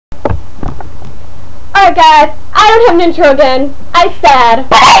Alright guys, I don't have an intro again. I sad.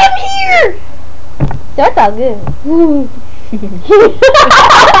 But I am here! So it's all good.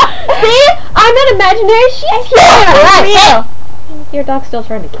 See? I'm not imaginary, she's here! Real. Your dog's still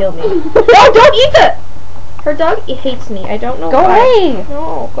trying to kill me. No, don't eat it! Her dog hates me. I don't know why. Go away!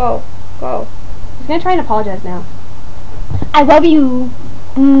 No, go. He's gonna try and apologize now. I love you.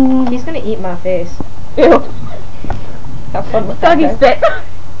 He's gonna eat my face. Ew. Have fun with that. Doggy spit.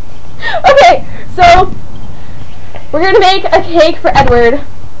 Okay, so we're gonna make a cake for Edward.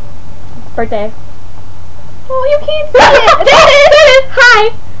 Birthday. Oh, you can't see There it. it is.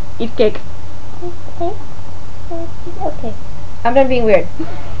 Hi. Eat cake. Okay. I'm done being weird.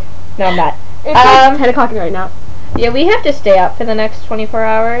 No, I'm not. It's like 10 o'clock right now. Yeah, we have to stay up for the next 24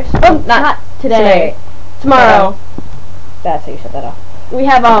 hours. Oh, not today. Tomorrow. That's how you shut that off. We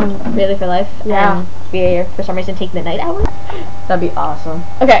have Really for life. Yeah. And we for some reason take the night hour. That'd be awesome.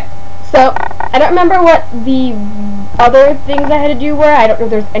 Okay. So I don't remember what the other things I had to do were. I don't know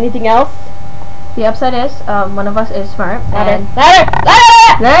if there's anything else. The upside is one of us is smart. Ladder.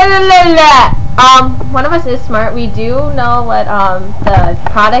 One of us is smart. We do know what the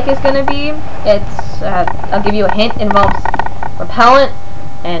product is gonna be. It's I'll give you a hint. It involves repellent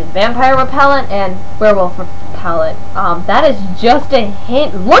and vampire repellent and werewolf repellent. That is just a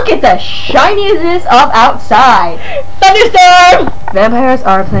hint. Look at the shininess of outside. Thunderstorm. Vampires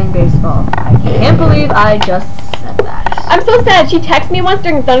are playing baseball. I can't believe I just said that. I'm so sad. She texted me once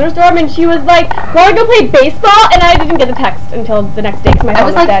during a thunderstorm and she was like, "Want to go play baseball?" And I didn't get the text until the next day because my phone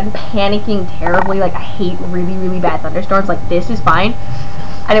was like dead. panicking terribly. Like, I hate really, really bad thunderstorms. Like, this is fine.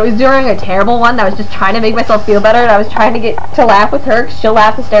 And it was during a terrible one that I was just trying to make myself feel better, and I was trying to get to laugh with her because she'll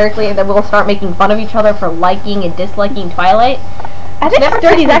laugh hysterically, and then we'll start making fun of each other for liking and disliking Twilight. I think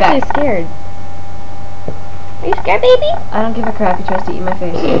Sturdy's actually scared. Are you scared, baby? I don't give a crap. He tries to eat my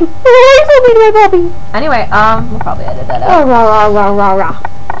face. Oh, you're so mean to my puppy. Anyway, we'll probably edit that Oh, out. rah.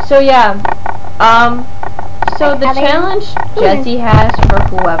 So yeah, so the challenge Jessie has for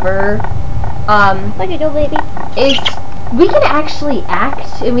whoever, Look at you, baby. is we can actually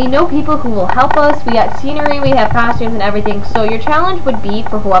act, and we know people who will help us. We got scenery, we have costumes and everything. So your challenge would be,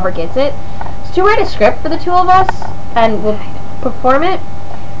 for whoever gets it, is to write a script for the two of us, and we'll perform it.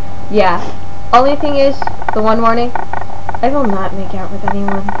 Yeah. Only thing is, the one warning, I will not make out with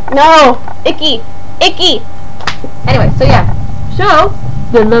anyone. No! Icky! Anyway, so yeah. So,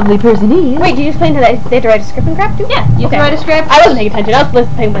 the lovely person is... Wait, did you explain that they had to write a script and crap too? Yeah, you can write a script. I wasn't paying attention. I was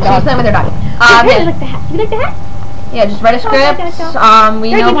playing with my She was dog. playing with her dog. You like the hat? You like the hat? Yeah, just write a script.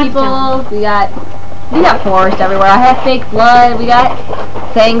 We know people. We got forest everywhere. I have fake blood. We got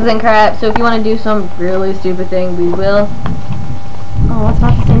things and crap. So if you want to do some really stupid thing, we will. Oh, it's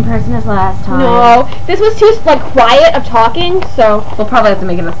not the same person as last time. No, this was too quiet of talking, so we'll probably have to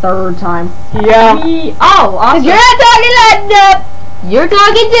make it a third time. Yeah. Oh, awesome. You're not talking like that. You're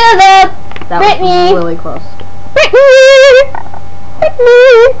talking to the Brittany. Was really close. Brittany.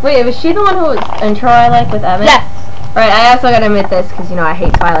 Wait, was she the one whose intro I like with Evan? Yes. Right, I also gotta admit this because I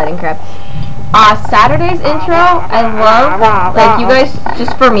hate Twilight and crap. Saturday's intro, I love. Like, you guys,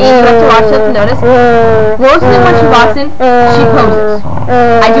 just for me, you have to watch it to notice. Rosalie, when she walks in, she poses.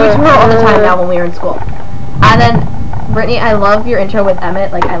 I do it to her all the time now when we were in school. And then, Brittany, I love your intro with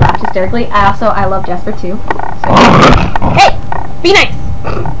Emmett. Like, I laughed hysterically. I love Jasper too. So. Hey, be nice.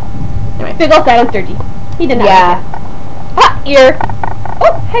 Anyway. Big ol' silence, Sturgy. He did not. Yeah. Hot ear.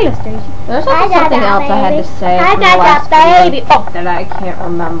 Oh, hello, Sturgy. There's also something else I had to say from the last video that I can't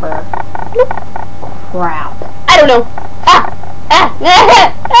remember. Crap. I don't know.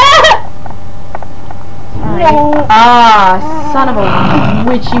 Son of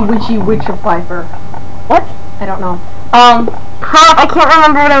a witcher Piper. What? I don't know. I can't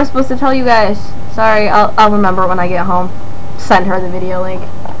remember what I was supposed to tell you guys. Sorry, I'll remember when I get home. Send her the video link.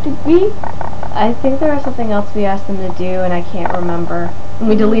 Did we? I think there was something else we asked them to do, and I can't remember. And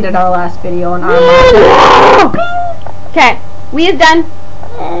we deleted our last video on our Okay, we is done.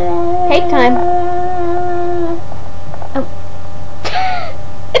 Cake time. Oh.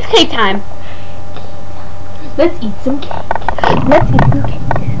 It's cake time. Let's eat some cake. Let's eat some cake.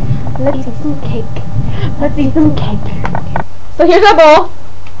 Let's eat some cake. Let's eat some cake. So here's our bowl.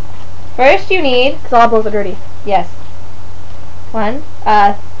 First you need... Because all our bowls are dirty. Yes. One,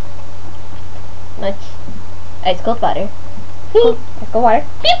 much ice cold butter. Beep. Ice cold water.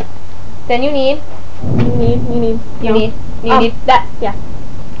 Beep. Then you need that, yeah.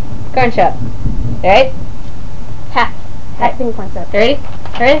 corn syrup. Alright? Half thing corn syrup. Ready?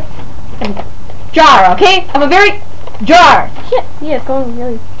 Jar, okay? I'm a very jar. I can't see it. It's going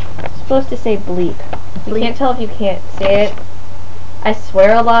really... It's supposed to say bleep. You can't tell if you can't say it. I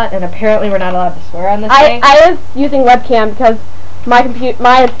swear a lot, and apparently we're not allowed to swear on this thing. I was using webcam because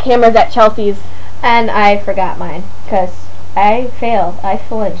my camera's at Chelsea's. And I forgot mine, because I failed. I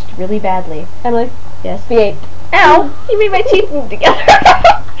flinched really badly. Emily? Yes? BDay. Ow! You made my teeth move together.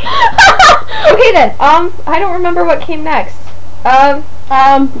 Okay then, I don't remember what came next. The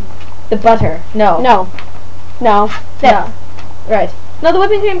butter. No. No. This. No. Right. No, the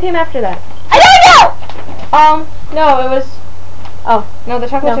whipping cream came after that. I don't know! No, it was... Oh. No, the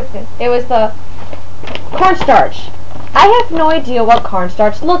chocolate No. chip thing. It was the cornstarch. I have no idea what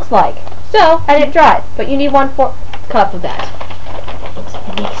cornstarch looks like. So, I didn't draw it. But you need 1/4 cup of that. It's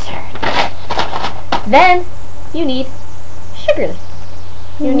the mixer. Then, you need sugar.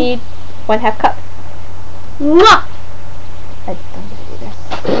 You need 1/2 cup. Mwah! I'm gonna do this.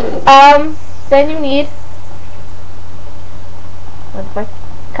 Then you need 1/4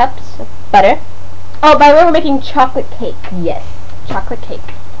 cups of butter. Oh, by the way, we're making chocolate cake. Yes. Chocolate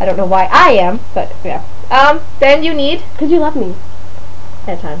cake. I don't know why I am, but yeah. Then you need... Because you love me.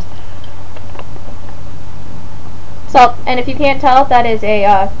 At times. Salt. And if you can't tell, that is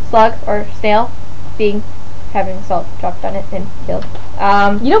a slug or snail having salt dropped on it and killed.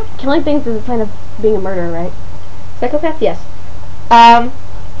 You know, killing things is a sign of being a murderer, right? Psychopath? Yes.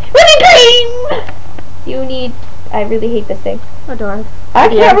 Whipping cream! You need... I really hate this thing. Oh, darn. I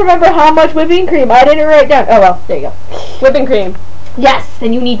can't remember how much whipping cream. I didn't write down. Oh, well. There you go. Whipping cream. Yes.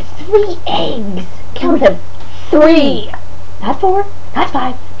 Then you need 3 eggs. Count them. 3. Not 4. Not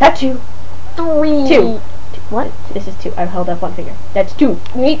 5. Not 2. 3. 2. What? This is 2. I've held up 1 finger. That's 2.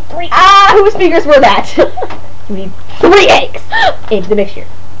 You need 3. Ah! Whose fingers were that? You need 3 eggs in the mixture.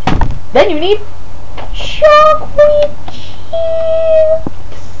 Then you need chocolate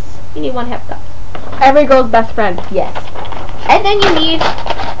chips. You need 1/2 cup. Every girl's best friend. Yes. And then you need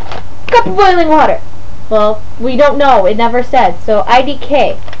a cup of boiling water. Well, we don't know. It never said. So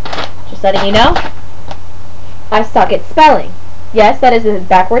IDK. Just letting you know. I suck at spelling. Yes, that is a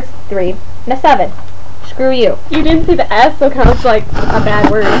backwards 3 and a 7. Screw you. You didn't see the S, so it kind of looks like a bad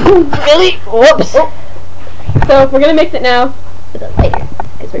word. Really? Whoops. Oh. So we're gonna mix it now. With a lighter,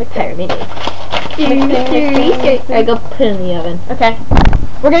 because we're pyromancy. I go put it in the oven. Okay.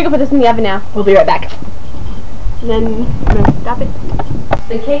 We're gonna go put this in the oven now. We'll be right back. And then I'm gonna stop it.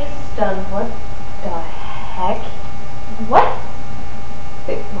 The cake's done. What the heck? What?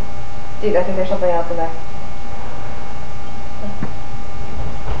 Wait, dude, I think there's something else in there.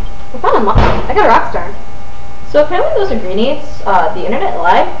 I found a I got a rock star. So apparently those ingredients, the internet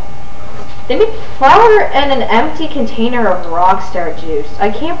lied. They make flour and an empty container of Rockstar juice. I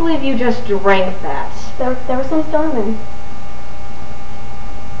can't believe you just drank that. There was some storm in.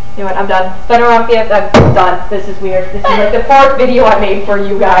 You know what, I'm done. Better off yet, I'm done. This is weird. This is like the 4th video I made for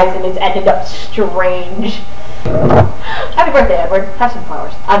you guys and it's ended up strange. Happy birthday, Edward. Have some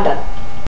flowers. I'm done.